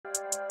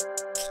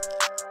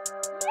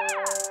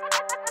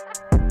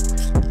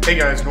Hey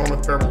guys, Norm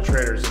with Bearable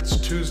Traders. It's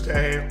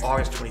Tuesday,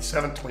 August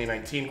 27th,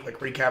 2019. Quick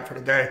recap for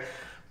today.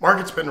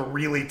 Market's been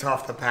really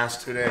tough the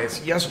past 2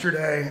 days.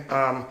 Yesterday,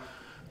 I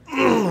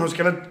was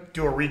going to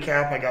do a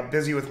recap. I got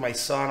busy with my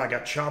son. I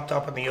got chopped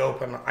up in the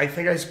open. I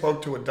think I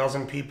spoke to a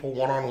dozen people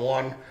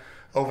one-on-one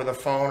over the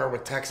phone or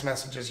with text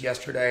messages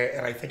yesterday,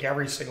 and I think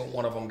every single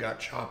one of them got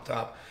chopped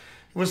up.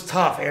 It was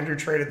tough. Andrew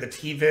traded the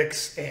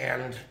TVIX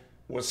and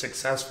was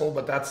successful,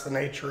 but that's the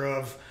nature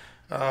of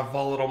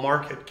volatile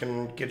market.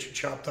 Can get you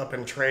chopped up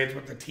in trades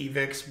with the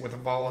TVIX with a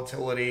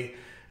volatility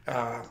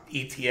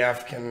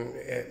ETF.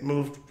 It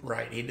moved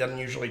right. He doesn't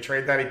usually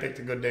trade that. He picked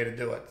a good day to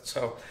do it.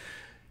 So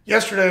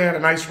yesterday I had a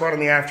nice run in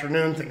the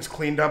afternoon. Things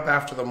cleaned up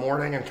after the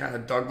morning and kind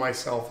of dug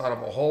myself out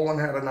of a hole and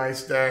had a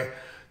nice day.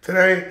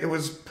 Today it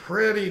was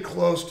pretty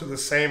close to the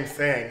same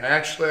thing.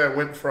 I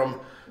went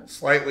from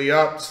slightly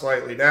up,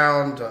 slightly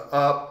down, to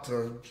up,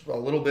 to a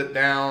little bit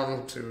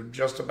down, to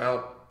just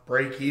about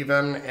break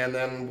even, and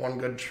then one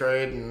good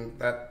trade, and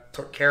that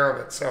took care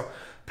of it. So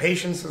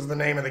patience is the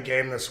name of the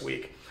game this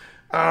week.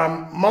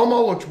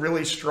 Momo looked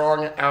really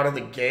strong out of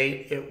the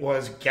gate. It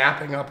was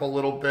gapping up a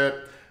little bit.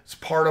 It's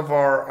part of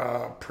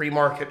our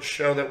pre-market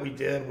show that we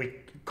did. We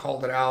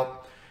called it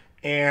out.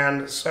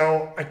 And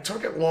so I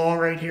took it long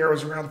right here. It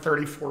was around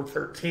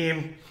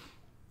 34.13.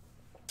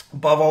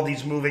 Above all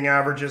these moving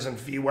averages and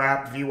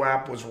VWAP.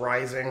 VWAP was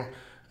rising.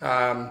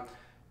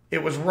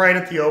 It was right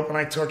at the open.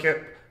 I took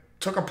it.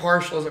 Took a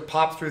partial as it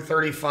popped through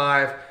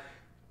 35.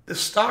 The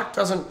stock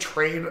doesn't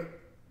trade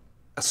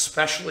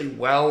especially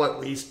well, at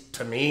least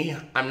to me.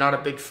 I'm not a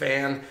big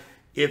fan.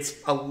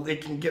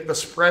 The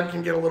spread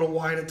can get a little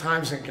wide at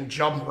times and can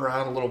jump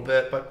around a little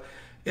bit, but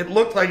it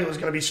looked like it was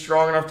going to be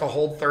strong enough to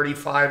hold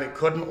 35. It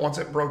couldn't. Once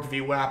it broke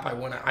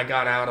VWAP, I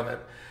got out of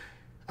it.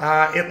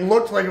 It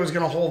looked like it was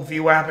going to hold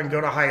VWAP and go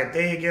to high a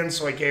day again,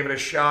 so I gave it a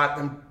shot,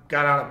 then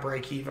got out at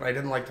break even. I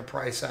didn't like the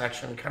price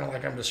action, kind of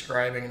like I'm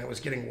describing, and it was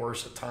getting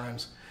worse at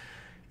times.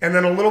 And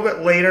then a little bit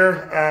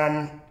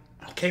later,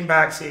 came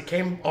back. See, it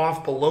came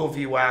off below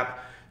VWAP.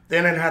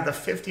 Then it had the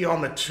 50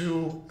 on the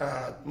 2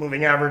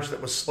 moving average that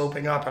was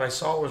sloping up, and I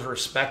saw it was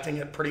respecting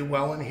it pretty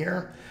well in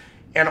here.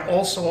 And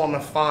also on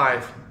the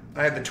 5,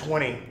 I had the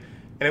 20, and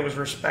it was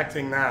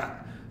respecting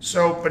that.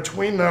 So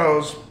between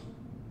those,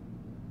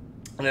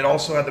 and it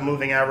also had the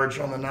moving average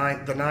on the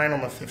 9 on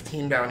the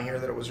 15 down here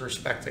that it was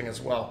respecting as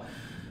well.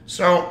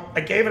 So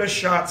I gave it a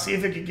shot, see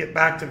if it could get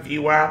back to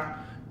VWAP.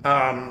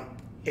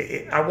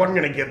 I wasn't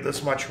going to give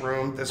this much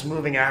room. This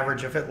moving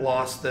average, if it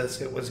lost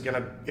this, it was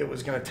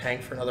gonna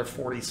tank for another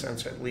 40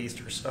 cents at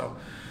least or so.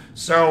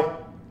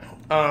 So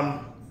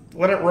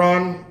let it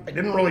run. I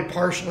didn't really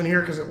partial in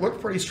here because it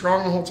looked pretty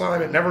strong the whole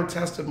time. It never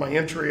tested my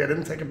entry. I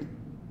didn't take a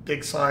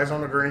big size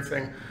on it or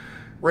anything.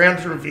 Ran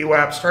through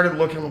VWAP, started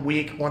looking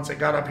weak once it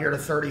got up here to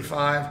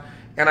 35,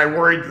 and I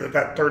worried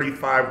that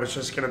 35 was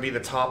just going to be the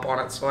top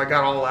on it. So I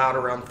got all out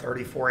around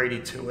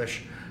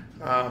 34.82-ish.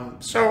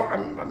 So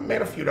I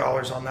made a few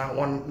dollars on that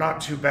one,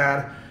 not too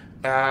bad.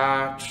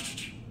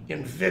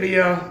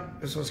 Nvidia,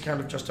 this was kind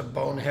of just a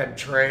bonehead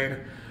trade.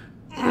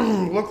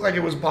 Looked like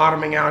it was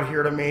bottoming out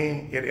here to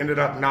me. It ended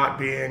up not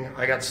being.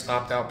 I got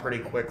stopped out pretty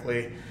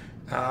quickly.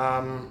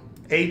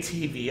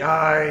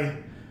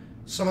 ATVI,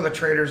 some of the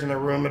traders in the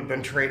room had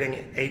been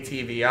trading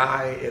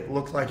ATVI. It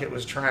looked like it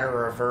was trying to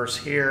reverse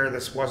here.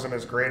 This wasn't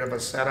as great of a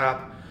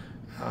setup.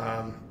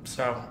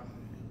 So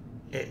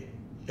it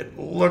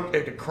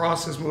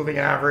crosses moving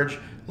average,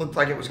 looked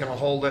like it was going to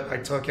hold it. I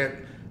took it,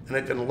 and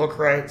it didn't look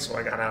right, so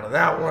I got out of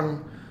that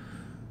one.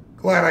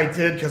 Glad I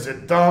did because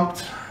it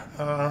dumped.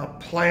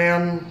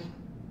 Plan.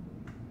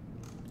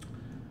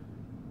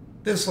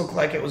 This looked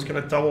like it was going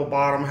to double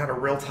bottom, had a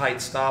real tight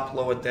stop,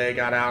 low a day,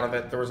 got out of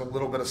it. There was a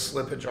little bit of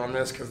slippage on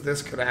this because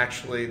this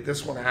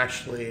one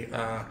actually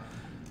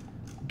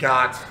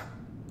got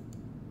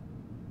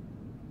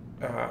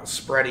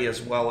spready as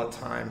well at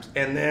times.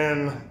 And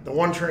then the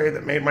one trade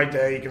that made my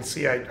day, you can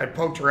see I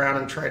poked around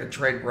and tried to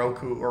trade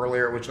Roku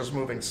earlier, which was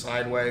moving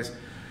sideways.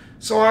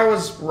 So I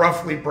was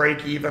roughly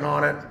break even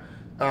on it.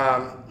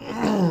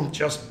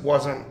 Just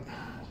wasn't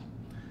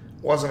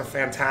a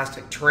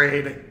fantastic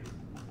trade.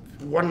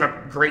 Wasn't a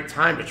great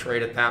time to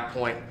trade at that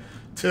point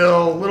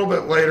till a little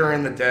bit later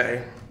in the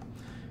day.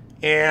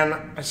 And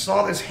I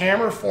saw this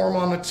hammer form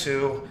on the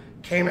 2,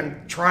 came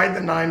and tried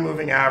the 9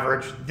 moving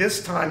average.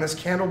 This time, this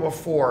candle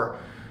before,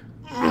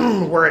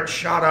 where it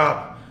shot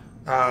up,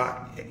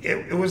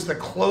 it was the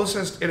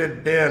closest it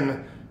had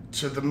been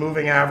to the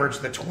moving average,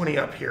 the 20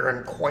 up here,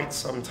 in quite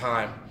some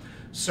time.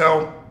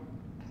 So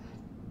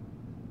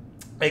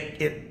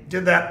it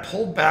did that,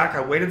 pulled back. I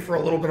waited for a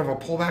little bit of a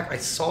pullback. I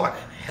saw it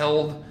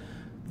held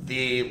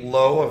the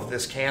low of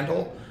this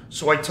candle.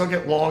 So I took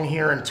it long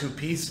here in 2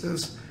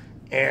 pieces,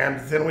 and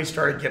then we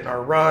started getting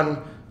our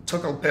run.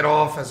 Took a bit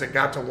off as it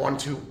got to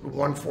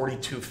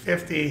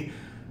 142.50.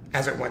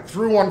 As it went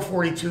through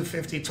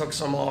 142.50, took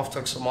some off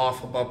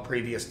above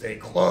previous day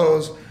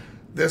close.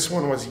 This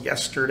one was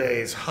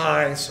yesterday's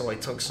high, so I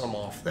took some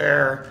off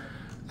there.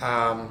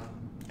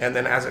 And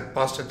then as it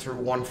busted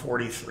through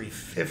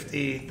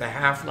 143.50, the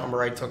half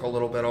number I took a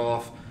little bit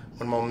off.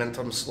 when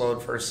momentum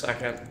slowed for a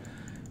second.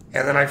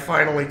 And then I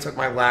finally took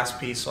my last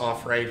piece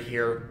off right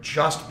here,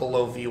 just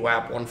below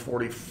VWAP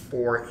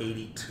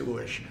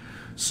 144.82-ish.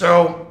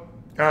 So,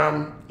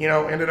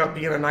 ended up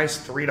being a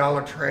nice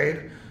 $3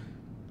 trade.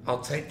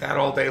 I'll take that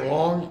all day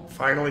long.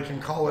 Finally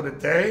can call it a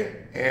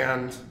day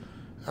and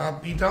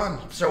be done.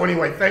 So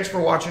anyway, thanks for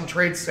watching.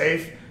 Trade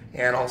safe,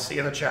 and I'll see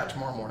you in the chat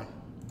tomorrow morning.